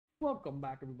Welcome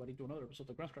back, everybody, to another episode of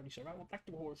the Grand Strategy Survival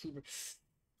Tactical Horror Shooter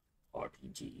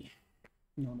RPG,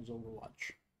 known as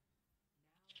Overwatch.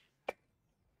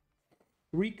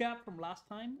 Recap from last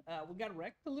time: we got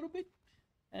wrecked a little bit,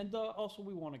 and also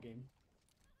we won a game.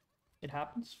 It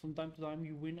happens from time to time.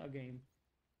 You win a game.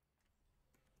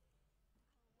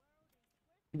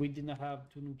 We did not have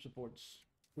two noob supports.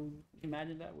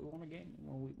 Imagine that we won a game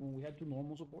when we had two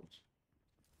normal supports.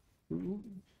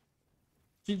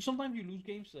 See, sometimes you lose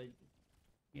games that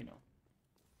you know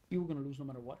you were gonna lose no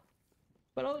matter what.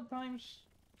 But other times,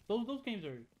 those games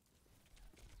are a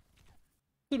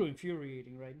little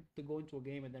infuriating, right? To go into a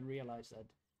game and then realize that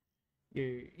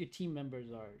your team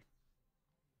members are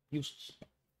useless,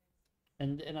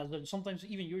 and sometimes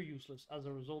even you're useless as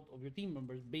a result of your team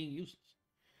members being useless.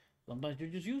 Sometimes you're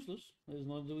just useless. There's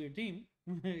nothing to do with your team.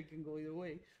 It can go either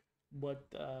way.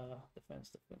 But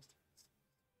defense.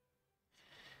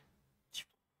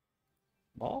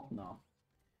 Ball? No.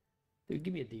 Dude,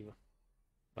 give me a diva.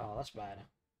 Oh, that's bad.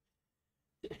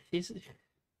 This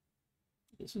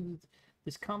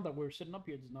this comp that we're setting up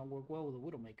here does not work well with a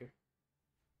Widowmaker.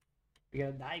 We got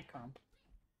a dive comp.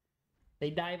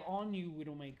 They dive on you,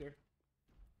 Widowmaker.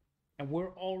 And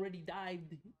we're already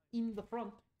dived in the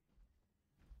front.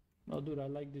 No, dude, I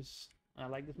like this. I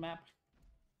like this map.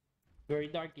 Very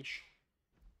darkish.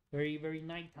 Very, very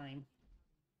nighttime.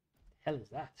 The hell is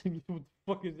that? What the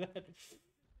fuck is that?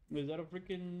 Is that a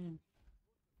freaking...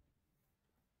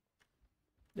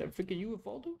 Is that a freaking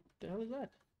UFO, dude? What the hell is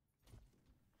that?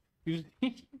 Is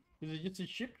it just a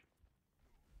ship?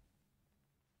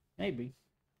 Maybe.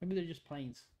 Maybe they're just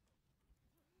planes.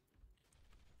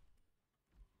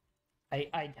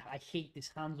 I hate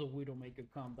this Hanzo Widowmaker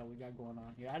comp that we got going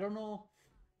on here. I don't know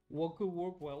what could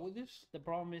work well with this. The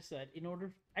problem is that in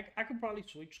order... I could probably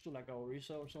switch to like a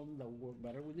Orisa or something that would work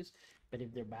better with this. But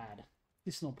if they're bad,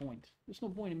 there's no point. There's no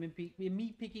point in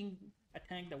me picking a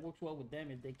tank that works well with them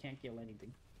if they can't kill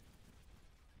anything.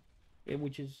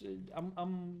 Which is...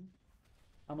 I'm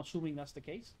assuming that's the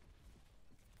case.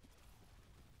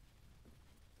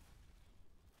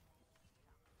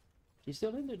 He's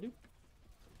still in there, dude.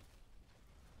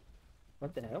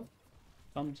 What the hell?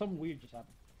 Something weird just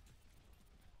happened.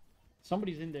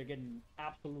 Somebody's in there getting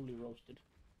absolutely roasted.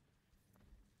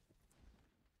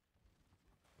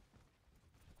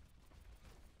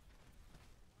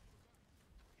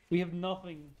 We have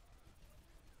nothing.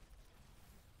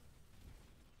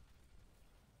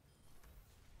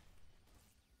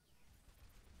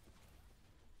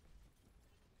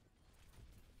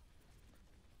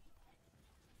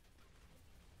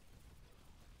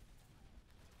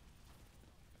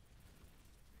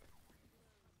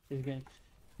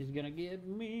 He's gonna get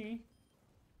me.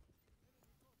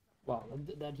 Wow,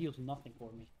 that heals nothing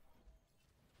for me.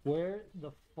 Where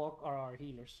the fuck are our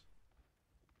healers?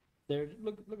 There,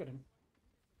 look at him.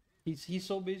 He's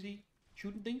so busy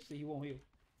shooting things that he won't heal.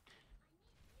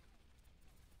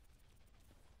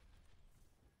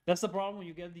 That's the problem when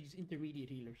you get these intermediate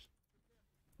healers.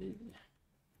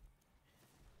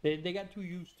 They got too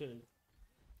used to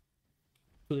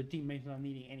the teammates not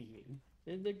needing any healing.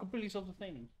 They're completely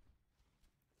self-sustaining.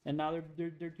 And now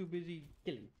they're too busy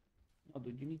killing. Oh,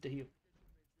 dude, you need to heal.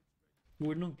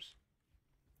 We're noobs.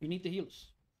 You need to heal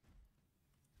us.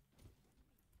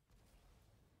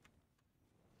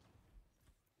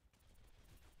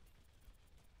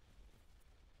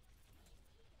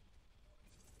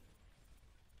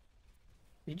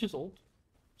 He just ult.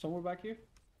 Somewhere back here.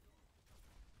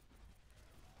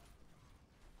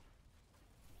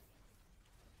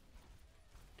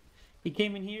 He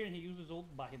came in here and he used his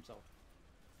ult by himself.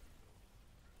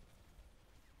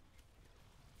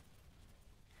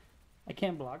 I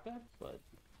can't block that, but...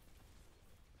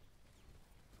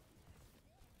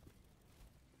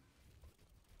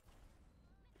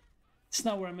 It's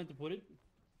not where I meant to put it.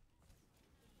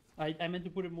 I meant to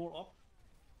put it more up.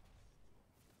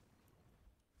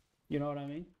 You know what I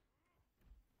mean?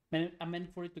 I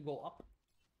meant for it to go up.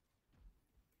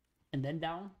 And then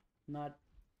down. Not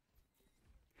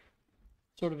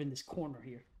sort of in this corner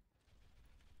here.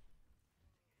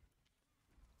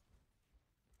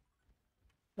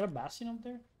 Is there a Bastion up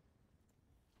there?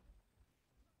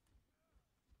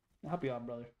 I'll help you out,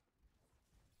 brother.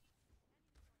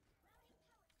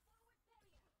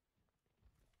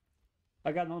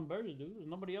 I got none better to do. There's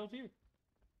nobody else here.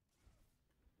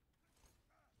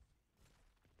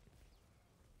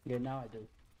 Yeah, now I do.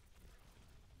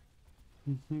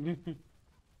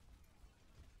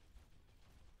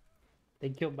 They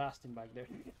killed Bastion back there.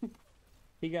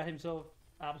 He got himself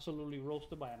absolutely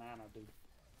roasted by an Ana, dude.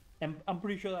 And I'm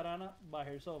pretty sure that Ana, by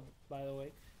herself, by the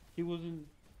way, she wasn't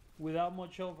without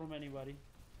much help from anybody.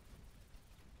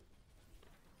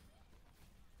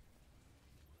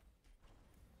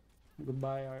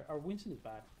 Goodbye. Our Winston is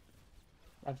bad.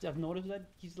 I've noticed that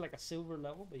he's like a silver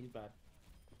level, but he's bad.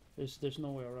 There's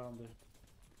no way around it.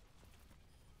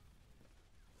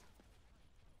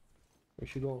 Where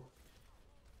should go?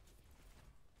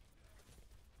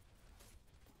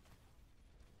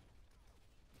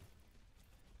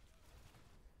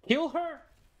 Kill her!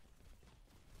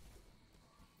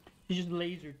 She just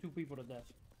lasered 2 people to death.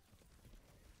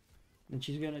 And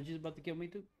she's about to kill me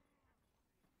too.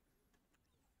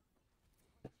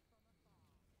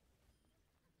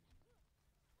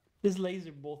 This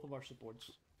laser both of our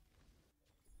supports.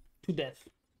 To death.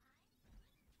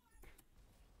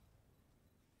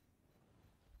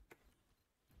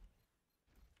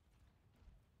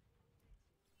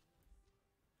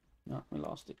 No, we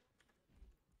lost it.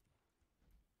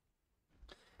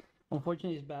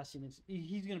 Unfortunately, his Bastion is...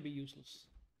 He's gonna be useless.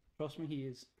 Trust me, he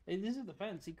is. This is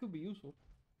defense. He could be useful.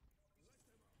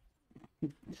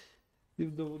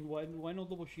 Why no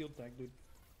double shield tag, dude?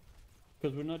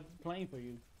 Because we're not playing for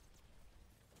you.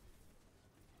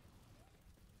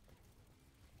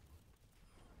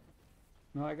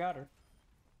 No, I got her.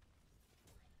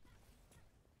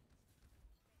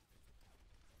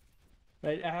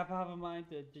 Right, I have in mind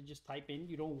to just type in,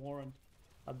 you don't warrant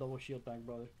a double shield tank,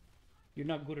 brother. You're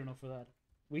not good enough for that.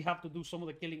 We have to do some of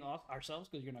the killing ourselves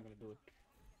because you're not gonna do it.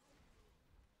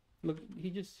 Look, he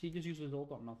just uses his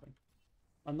ult on nothing.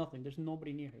 On nothing. There's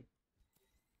nobody near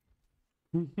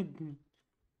him.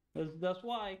 that's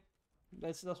why.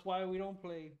 That's why we don't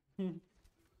play.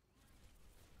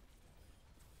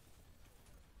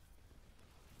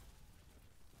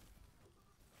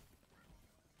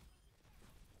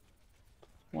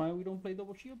 Why we don't play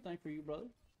double shield tank for you, brother?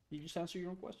 You just answer your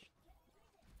own question.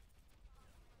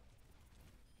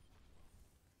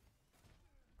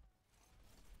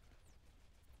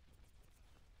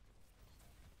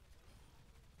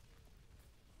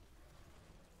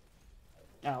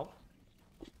 Ow.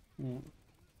 Yeah.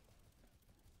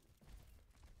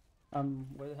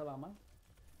 Where the hell am I?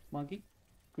 Monkey?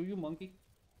 Who you, monkey?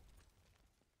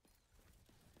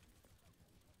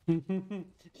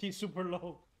 She's super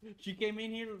low. She came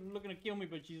in here looking to kill me,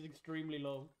 but she's extremely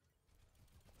low.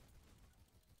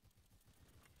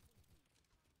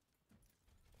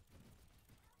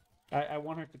 I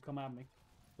want her to come at me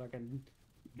so I can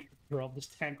drop this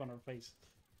tank on her face.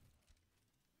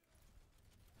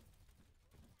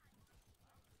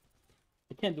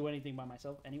 I can't do anything by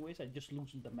myself anyways, I just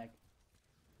loosened the mech.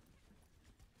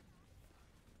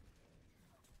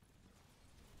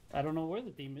 I don't know where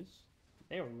the team is.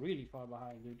 They are really far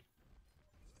behind, dude.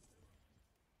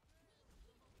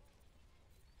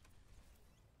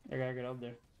 I gotta get up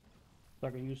there so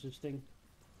I can use this thing.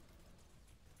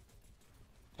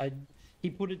 He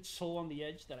put it so on the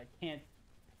edge that I can't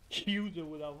use it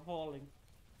without falling.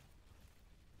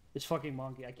 This fucking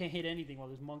monkey. I can't hit anything while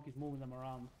this monkey's moving them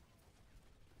around.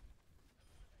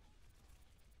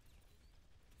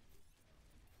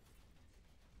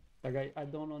 Like, I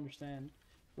don't understand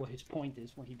what his point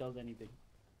is when he does anything.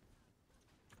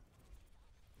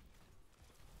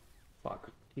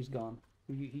 Fuck. He's gone.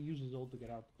 He uses ult to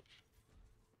get out.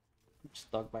 I'm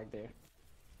stuck back there.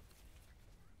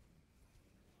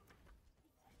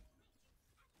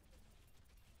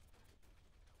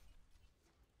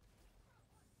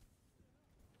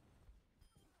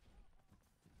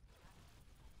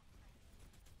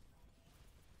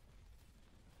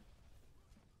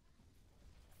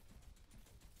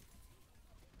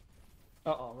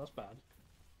 Uh-oh, that's bad.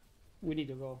 We need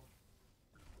to go.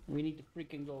 We need to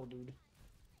freaking go, dude.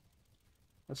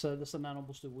 That's a nano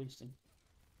boosted Winston.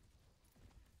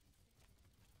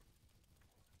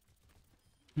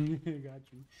 Got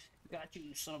you. Got you,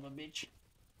 you son of a bitch.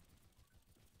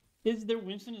 Their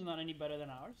Winston is not any better than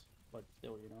ours, but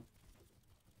still, you know.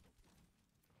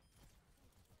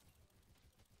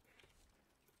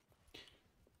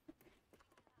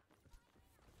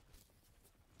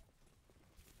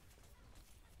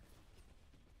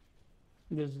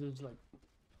 There's like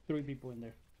 3 people in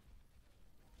there.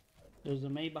 There's a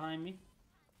Mei behind me.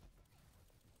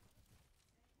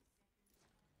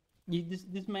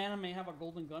 This man may have a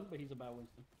golden gun, but he's a bad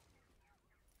Winston.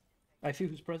 I feel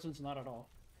his presence not at all.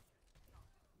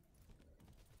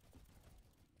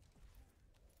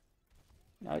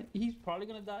 He's probably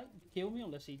gonna die, kill me,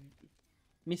 unless he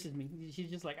misses me. He's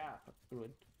just like, ah, fuck, screw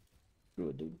it. Screw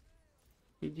it, dude.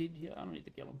 I don't need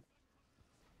to kill him.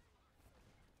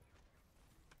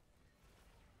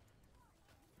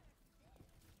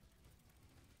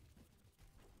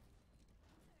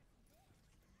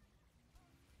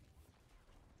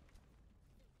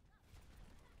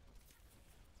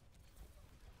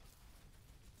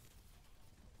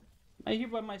 Am I here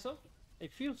by myself?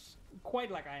 It feels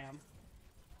quite like I am.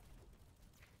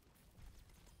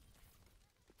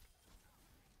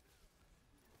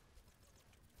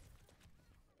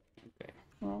 Okay.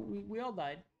 Well, we all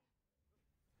died.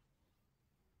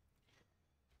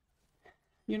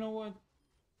 You know what?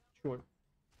 Sure.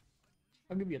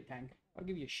 I'll give you a tank. I'll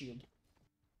give you a shield.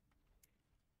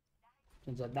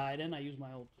 Since I died and I used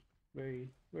my ult. Very,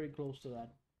 very close to that.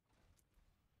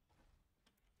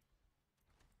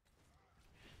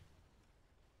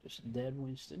 Just dead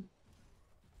Winston.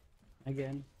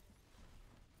 Again.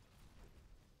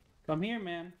 Come here,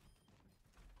 man.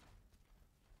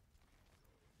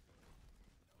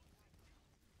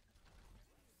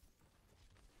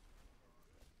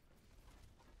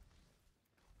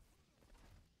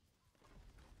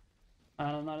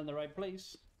 I'm not in the right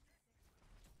place.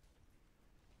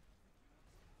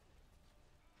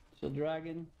 So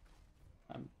dragon,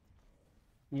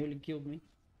 nearly killed me.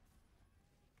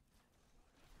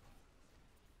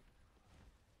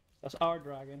 That's our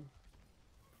dragon.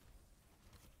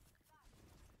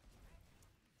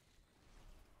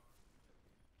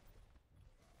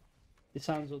 It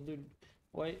sounds so, dude.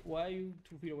 Why are you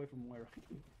 2 feet away from where?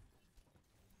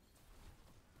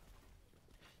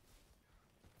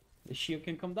 The shield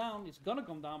can come down. It's gonna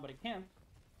come down, but it can't.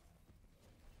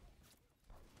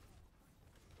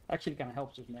 Actually, kind of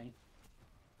helps us, man.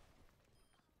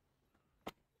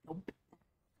 Nope.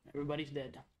 Everybody's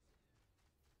dead.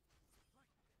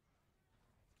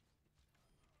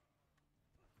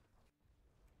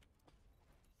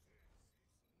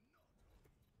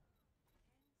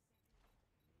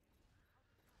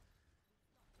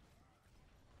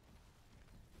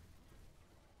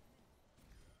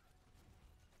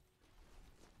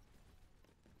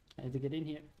 I have to get in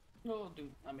here. Oh,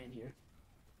 dude, I'm in here.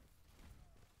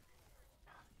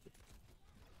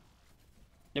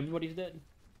 Everybody's dead.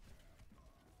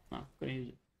 Oh, couldn't use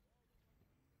it.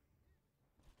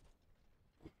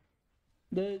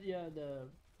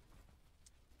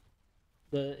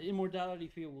 The immortality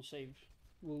field will save.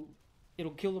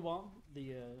 It'll kill the bomb.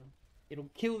 It'll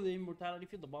kill the immortality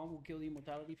field. The bomb will kill the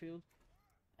immortality field,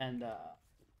 and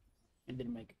it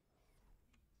didn't make it.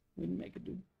 We didn't make it,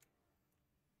 dude.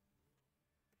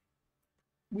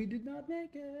 We did not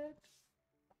make it.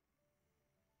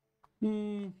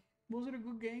 Was it a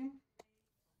good game?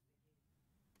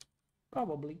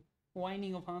 Probably.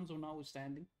 Whining of Hanzo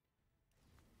notwithstanding.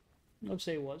 I'd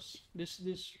say it was.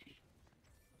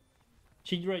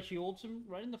 She ults him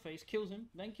right in the face, kills him,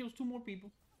 then kills 2 more people.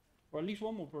 Or at least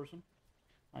 1 more person.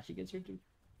 Ah, she gets her too.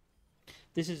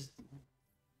 This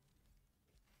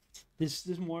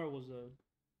Moira was a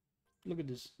look at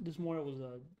this. This Moira was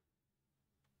a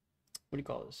what do you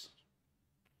call this?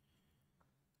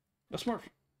 A Smurf.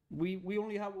 We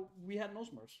had no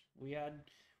Smurfs.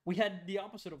 We had the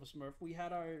opposite of a Smurf. We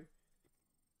had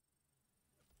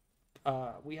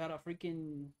a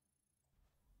freaking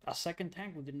a second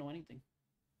tank who didn't know anything.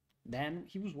 Then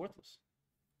he was worthless.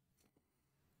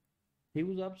 He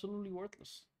was absolutely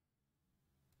worthless.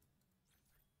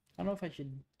 I don't know if I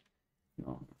should, you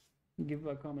know, give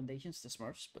recommendations to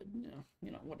Smurfs, but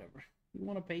whatever. You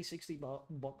want to pay $60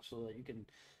 so that you can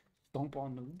stomp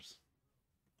on noobs.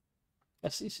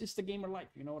 It's the gamer life.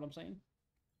 You know what I'm saying?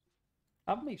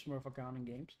 I've made Smurf account in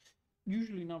games,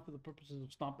 usually not for the purposes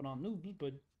of stomping on noobs,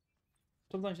 but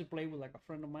sometimes I play with like a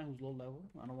friend of mine who's low level.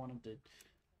 I don't want him to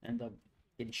end up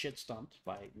getting shit stomped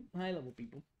by high level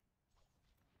people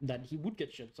that he would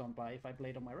get shit stomped by if I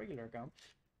played on my regular account.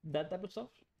 That type of stuff.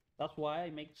 That's why I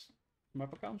make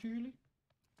Smurf accounts usually.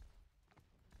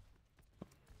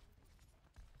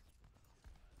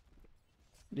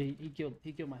 He killed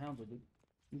my Houndsdale, dude.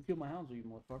 You killed my Houndsdale, you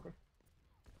motherfucker.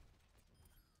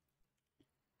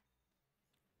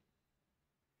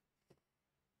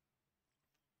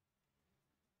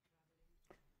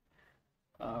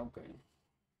 Okay.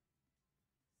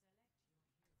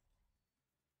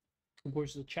 Of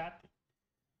course, the chat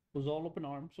was all up in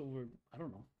arms over, I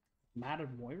don't know, mad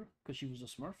at Moira because she was a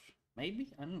Smurf. Maybe,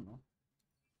 I don't know.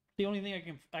 The only thing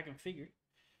I can figure.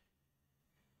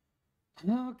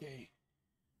 Okay.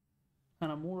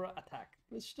 Hanamura attack.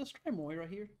 Let's just try Moira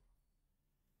here.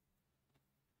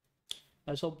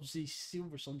 I just hope to see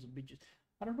silver sons of bitches.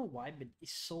 I don't know why, but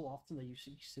it's so often that you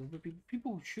see silver people.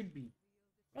 People who should be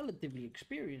relatively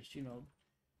experienced,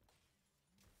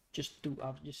 just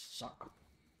suck.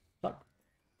 Suck.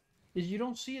 Is you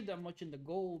don't see it that much in the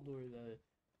gold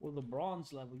or the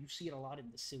bronze level. You see it a lot in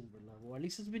the silver level. At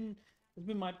least it's been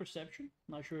my perception.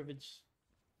 Not sure if it's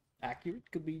accurate.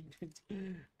 Could be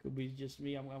just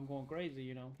me. I'm going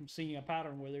crazy. I'm seeing a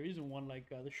pattern where there isn't one, like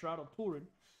the Shroud of Turin.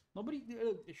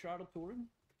 The Shroud of Turin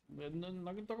I'm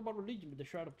not gonna talk about religion, but the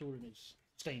Shroud of Turin is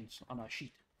stains on a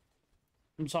sheet.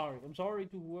 I'm sorry. I'm sorry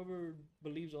to whoever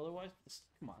believes otherwise.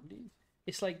 Come on, dude.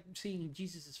 It's like seeing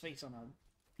Jesus' face on a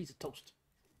piece of toast.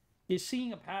 You're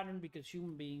seeing a pattern because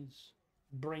human beings'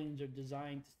 brains are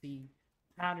designed to see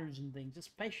patterns in things,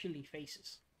 especially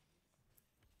faces.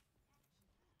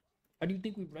 How do you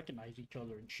think we recognize each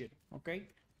other and shit? Okay.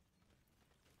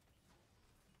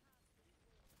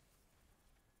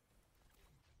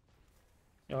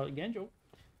 Genjo,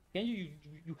 Genjo,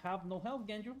 you have no health,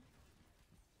 Genjo.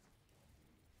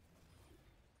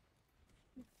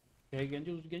 Okay,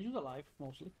 Genjo's alive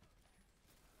mostly.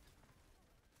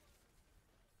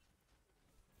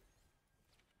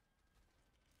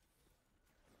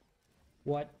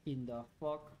 What in the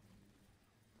fuck?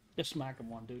 Just smack him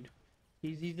one, dude.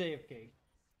 He's AFK.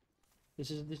 This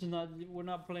is not, we're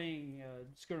not playing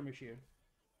skirmish here.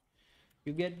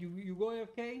 You go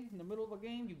AFK in the middle of a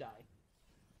game, you die.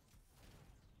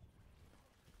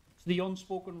 It's the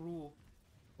unspoken rule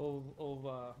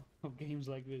of games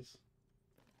like this.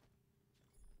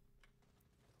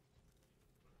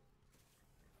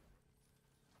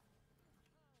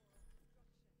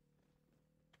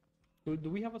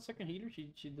 Do we have a second healer?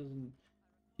 She doesn't.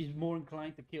 She's more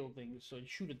inclined to kill things, so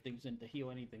shoot at things than to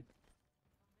heal anything.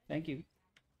 Thank you.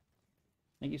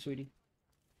 Thank you, sweetie.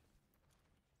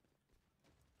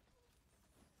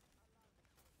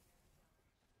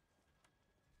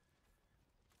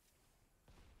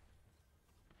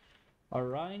 Our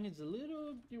Ryan is a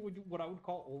little what I would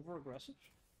call over aggressive.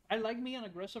 I like me an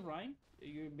aggressive Ryan.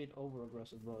 You're a bit over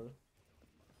aggressive, brother.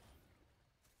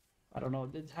 I don't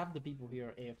know. Half the people here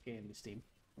are AFK in this team,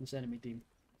 in this enemy team.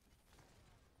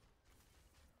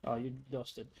 Oh, you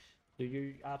dusted. Dude,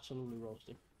 you're absolutely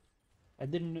roasted. I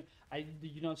didn't. I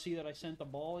did you not see that I sent a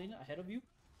ball in ahead of you,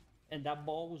 and that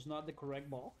ball was not the correct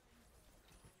ball.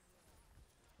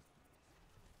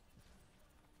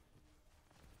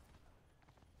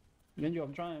 Ninja,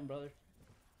 I'm trying, brother.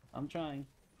 I'm trying.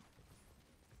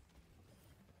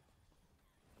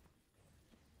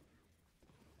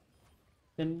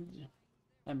 Then,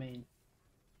 I mean,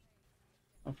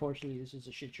 unfortunately, this is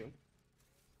a shit show.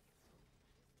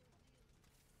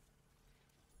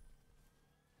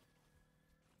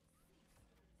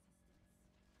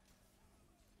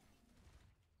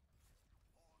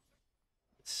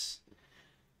 It's,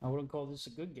 I wouldn't call this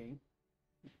a good game.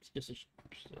 It's just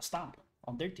a stomp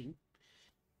on their team.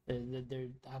 They're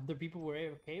other people were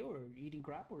AFK or eating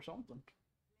crap or something.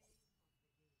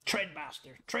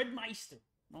 Treadmaster, Treadmeister.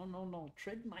 No, no, no,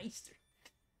 Treadmeister.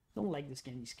 Don't like this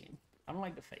candy skin. I don't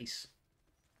like the face.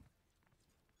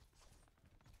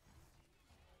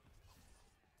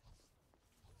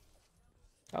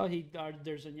 Oh,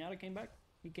 there's Zenyatta came back.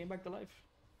 He came back to life.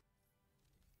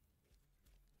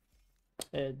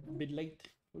 A bit late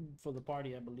for the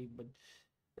party, I believe, but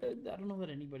I don't know that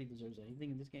anybody deserves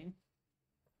anything in this game.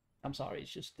 I'm sorry,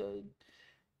 it's just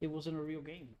it wasn't a real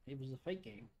game. It was a fake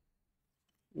game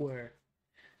where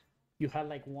you had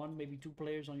like one, maybe two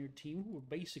players on your team who were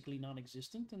basically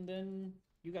non-existent, and then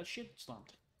you got shit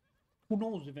stomped. Who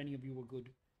knows if any of you were good?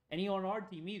 Any on our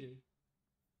team either.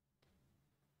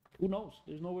 Who knows?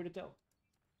 There's no way to tell.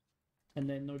 And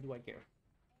then nor do I care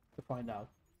to find out.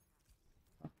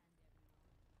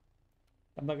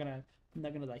 I'm not gonna I'm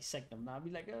not gonna dissect them. I'll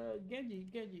be like, Genji,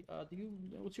 do you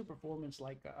what's your performance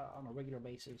like on a regular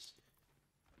basis?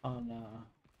 On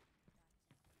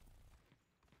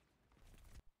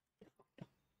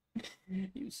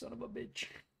you son of a bitch.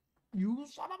 You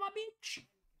son of a bitch.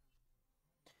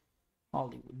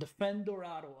 Hollywood. Defend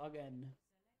Dorado again.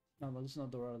 No, no, this is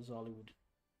not Dorado, this is Hollywood.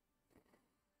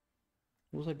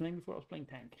 What was I playing before? I was playing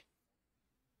tank.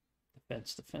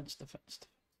 Defense, defense, defense.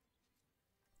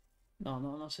 No,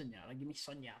 no, no, Senora. Give me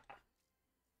Sonata.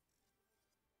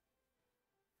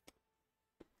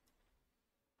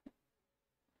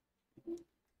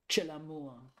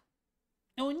 Chelamour.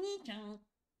 Oni-chan.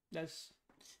 That's.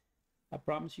 I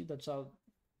promise you, that's how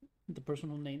the person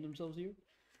who named themselves here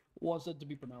wants it to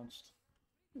be pronounced.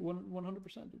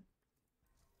 100%.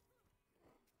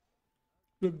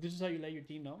 Look, this is how you let your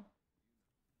team know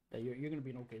that you're going to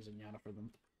be an okay Zenyatta for them.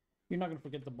 You're not going to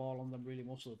forget the ball on them really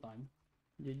most of the time.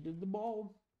 The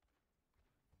ball's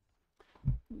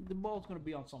going to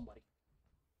be on somebody.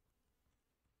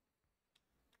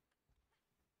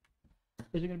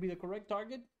 Is it going to be the correct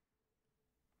target?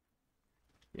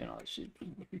 You know,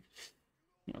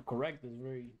 correct is a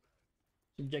very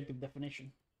subjective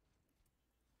definition.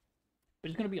 But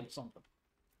it's going to be on something.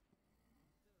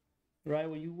 Right?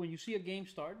 When you see a game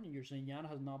start and your Zenyatta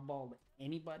has not balled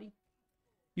anybody,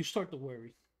 you start to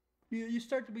worry. You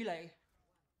start to be like,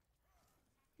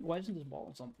 Why isn't this ball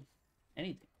on something?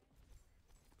 Anything.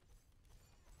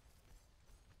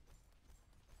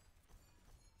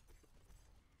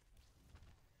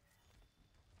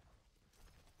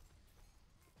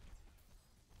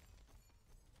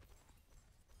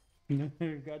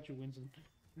 Got you, Winston.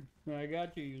 I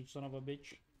got you, you son of a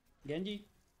bitch. Genji.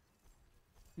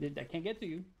 I can't get to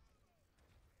you.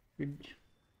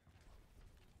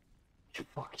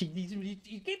 Fuck, he keeps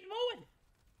moving!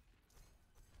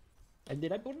 And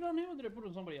did I put it on him or did I put it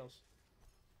on somebody else?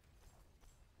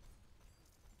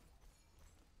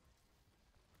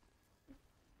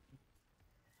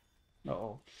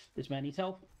 Uh-oh. This man needs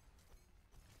help.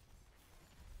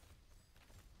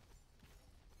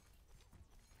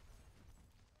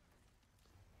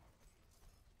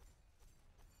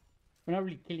 We're not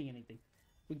really killing anything.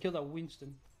 We killed that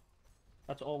Winston.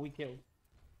 That's all we killed.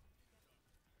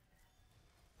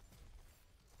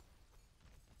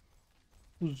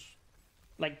 Who's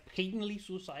like patently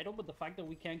suicidal, but the fact that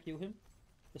we can't kill him,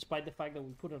 despite the fact that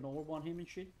we put an orb on him and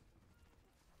shit.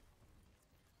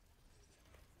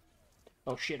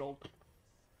 Oh shit, ult.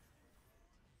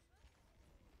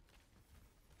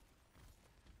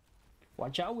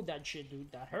 Watch out with that shit,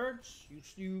 dude. That hurts.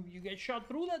 You get shot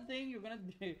through that thing. You're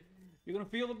gonna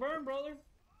feel the burn, brother.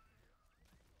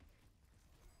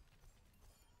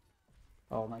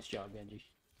 Oh, nice job, Genji.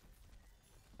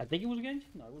 I think it was Genji.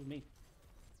 No, it was me.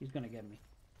 He's gonna get me.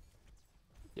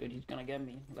 Dude, he's gonna get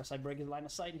me. Unless I break his line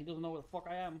of sight and he doesn't know where the fuck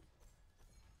I am.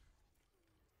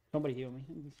 Somebody heal me.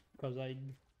 Because I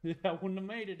wouldn't have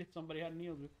made it if somebody hadn't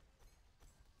healed me.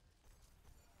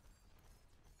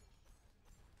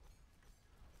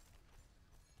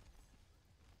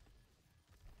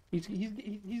 He's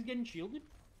getting shielded.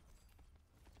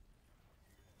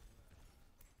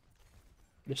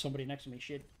 There's somebody next to me.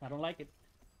 Shit, I don't like it.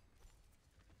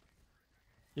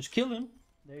 Just kill him.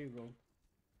 There you go.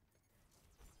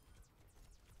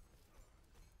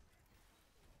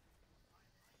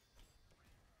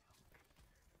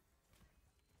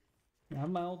 I have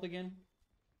my ult again.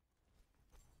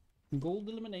 Gold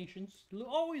eliminations.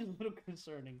 Always a little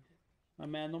concerning. My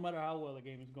man, no matter how well the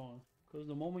game is going. Because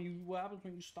the moment what happens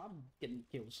when you stop getting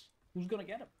kills? Who's gonna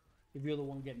get them? If you're the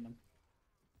one getting them.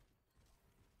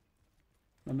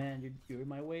 My man, you're in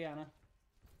my way, Anna.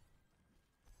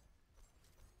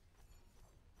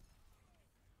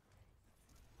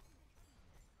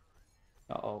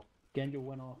 Uh-oh. Genji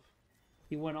went off.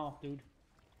 He went off, dude.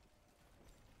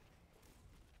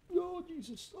 Oh,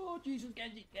 Jesus. Oh, Jesus.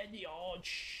 Genji. Oh,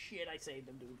 shit. I saved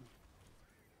him, dude.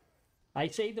 I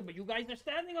saved him, but you guys are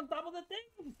standing on top of the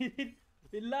thing.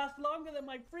 It lasts longer than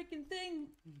my freaking thing.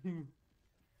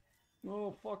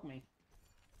 Oh, fuck me.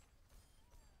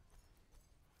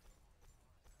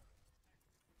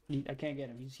 I can't get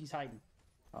him. He's hiding.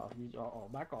 Oh,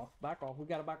 back off. Back off. We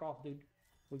gotta back off, dude.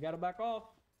 We gotta back off.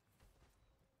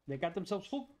 They got themselves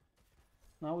hooked.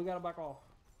 Now we gotta back off.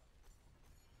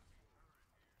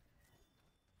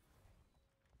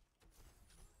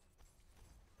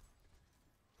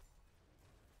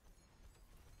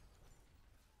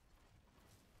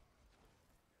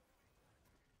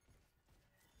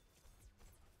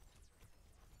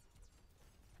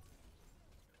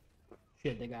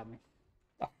 Shit, they got me.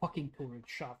 A fucking turret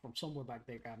shot from somewhere back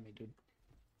there got me, dude.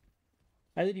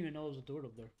 I didn't even know there was a turret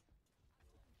up there.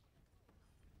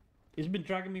 It's been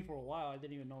tracking me for a while. I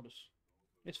didn't even notice.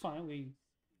 It's fine.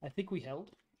 I think we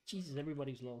held. Jesus,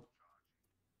 everybody's low.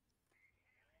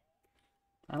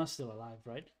 Anna's still alive,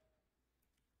 right?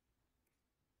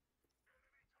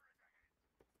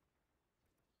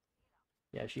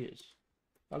 Yeah, she is.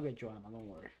 I'll get you, Anna. Don't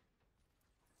worry.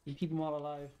 You keep them all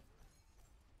alive.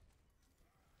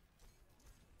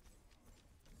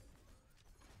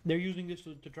 They're using this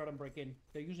to try to break in.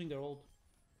 They're using their ult.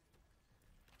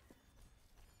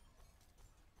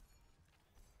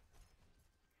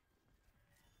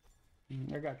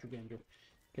 I got you, Genjo.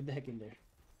 Get the heck in there.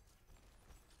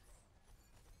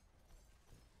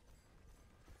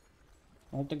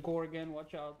 Molten core again,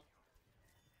 watch out.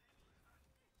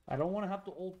 I don't want to have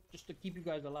to ult just to keep you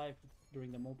guys alive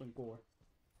during the molten core.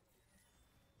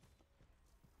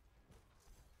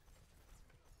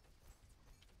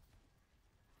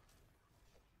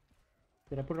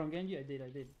 Did I put it on Genji? I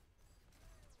did.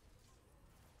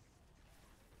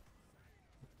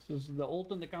 This is the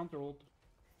ult and the counter ult.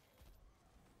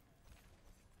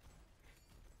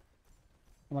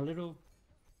 I'm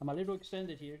a little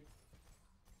extended here.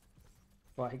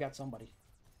 Oh, he got somebody.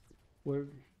 Where?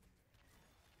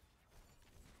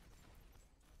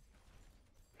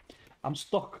 I'm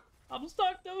stuck. I'm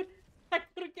stuck, dude. I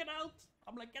couldn't get out.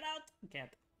 I'm like, get out. I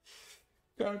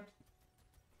can't.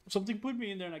 Something put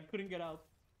me in there and I couldn't get out.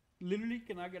 literally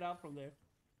cannot get out from there.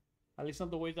 At least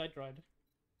not the ways I tried.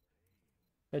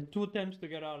 Had 2 attempts to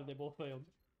get out and they both failed.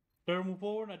 Tried to move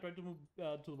forward and I tried to move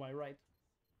to my right.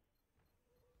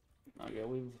 Okay,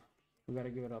 we gotta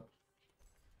give it up.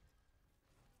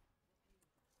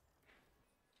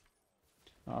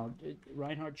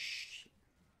 Reinhardt.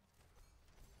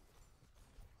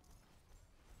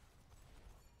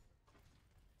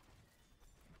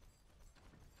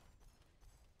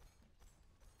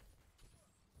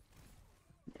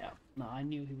 Yeah, no, I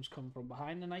knew he was coming from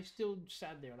behind, and I still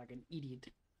sat there like an idiot.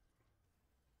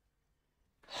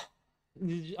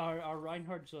 Our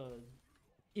Reinhardt's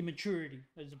immaturity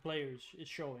as a player is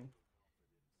showing.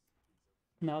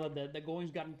 Now that the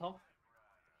going's gotten tough,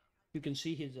 you can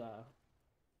see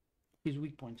his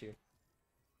weak points here.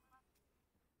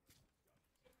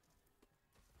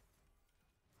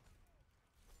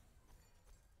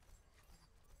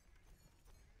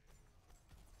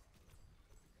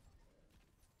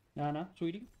 Nah,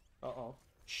 sweetie. Uh-oh.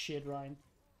 Shit, Ryan.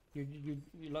 You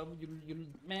love you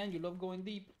man, you love going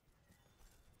deep.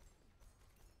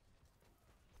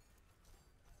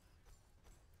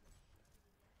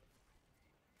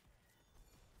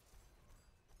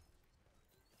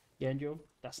 Genjo.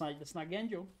 That's not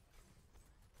Genjo.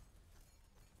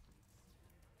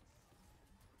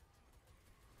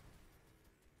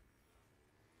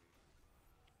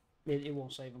 It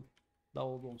won't save him. The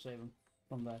old won't save him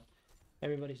from that.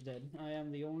 Everybody's dead. I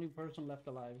am the only person left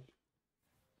alive.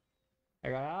 I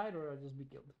got died or I'll just be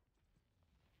killed.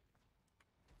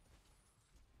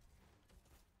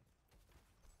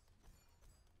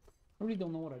 I really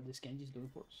don't know what this Genji's doing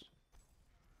for us.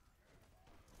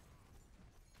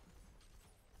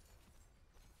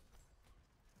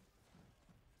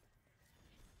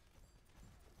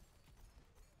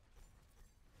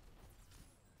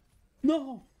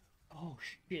 No! Oh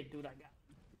shit, dude, I got.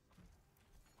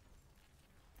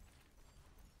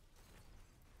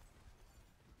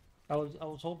 I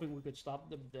was hoping we could stop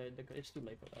the it's too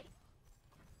late for that.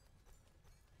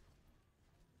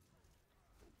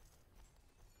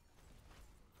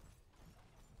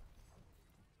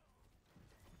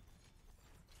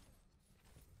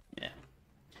 Yeah.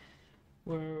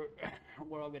 We're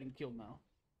we're all getting killed now.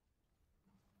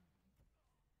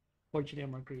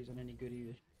 Fortunately, Mercury isn't any good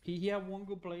either. He had one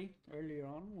good play earlier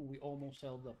on when we almost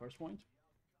held the first point,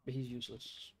 but he's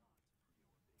useless.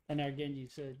 And our Genji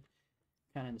said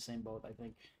kind of in the same boat, I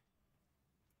think.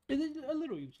 It's a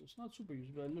little useless, not super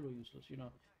useless, but a little useless. You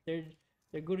know, they're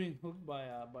getting hooked by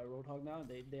Roadhog now.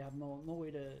 They have no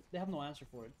way to they have no answer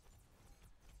for it.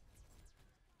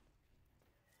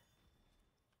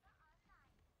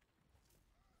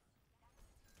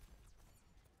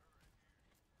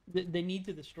 They need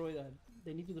to destroy that.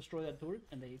 They need to destroy that turret,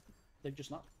 and they're just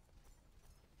not.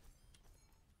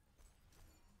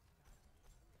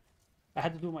 I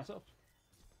had to do it myself.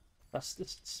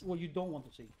 That's what you don't want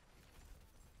to see.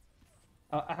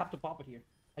 I have to pop it here.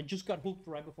 I just got hooked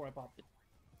right before I popped it.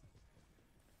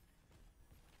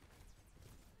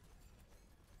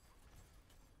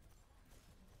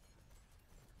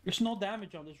 There's no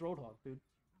damage on this Roadhog, dude.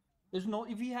 There's no.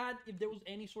 If there was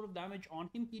any sort of damage on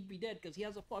him, he'd be dead because he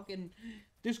has a fucking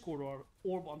Discord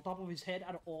orb on top of his head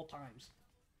at all times.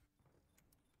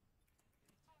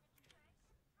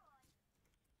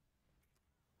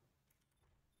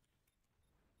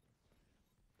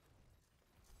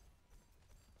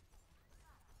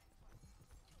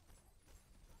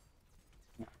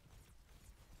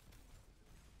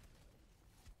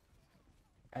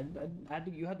 I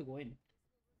think you had to go in.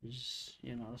 Just,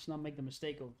 let's not make the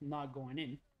mistake of not going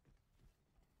in.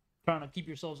 Trying to keep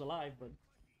yourselves alive, but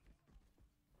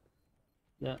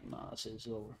yeah, nah, it's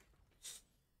over.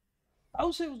 I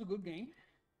would say it was a good game.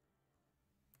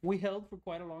 We held for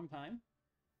quite a long time,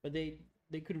 but they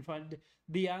couldn't find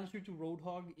the answer to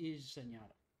Roadhog is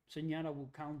Zenyatta. Zenyatta will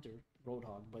counter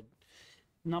Roadhog, but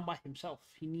not by himself.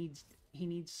 He needs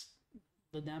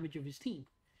the damage of his team.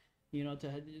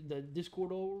 The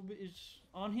Discord orb is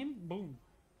on him. Boom.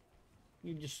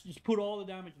 You just put all the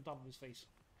damage on top of his face.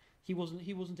 He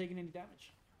wasn't taking any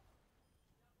damage.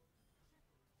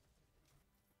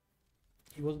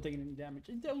 He wasn't taking any damage.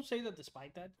 And I would say that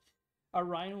despite that, our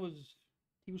Rhino was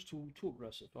too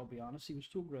aggressive. I'll be honest, he was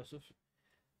too aggressive.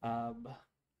 I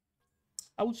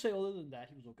would say other than that,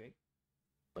 he was okay.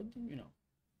 But it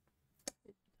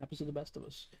happens to the best of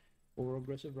us. Over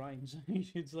aggressive Rhines.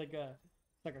 It's like a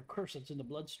curse that's in the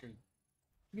bloodstream.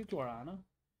 Give it to our Ana.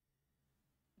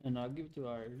 And I'll give it to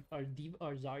our diva,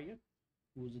 our Zarya,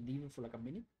 who was a diva for like a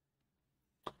minute.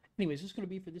 Anyways, this is gonna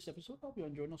be for this episode. Hope you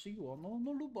enjoyed. I'll see you all.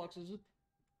 No loot boxes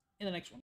in the next one.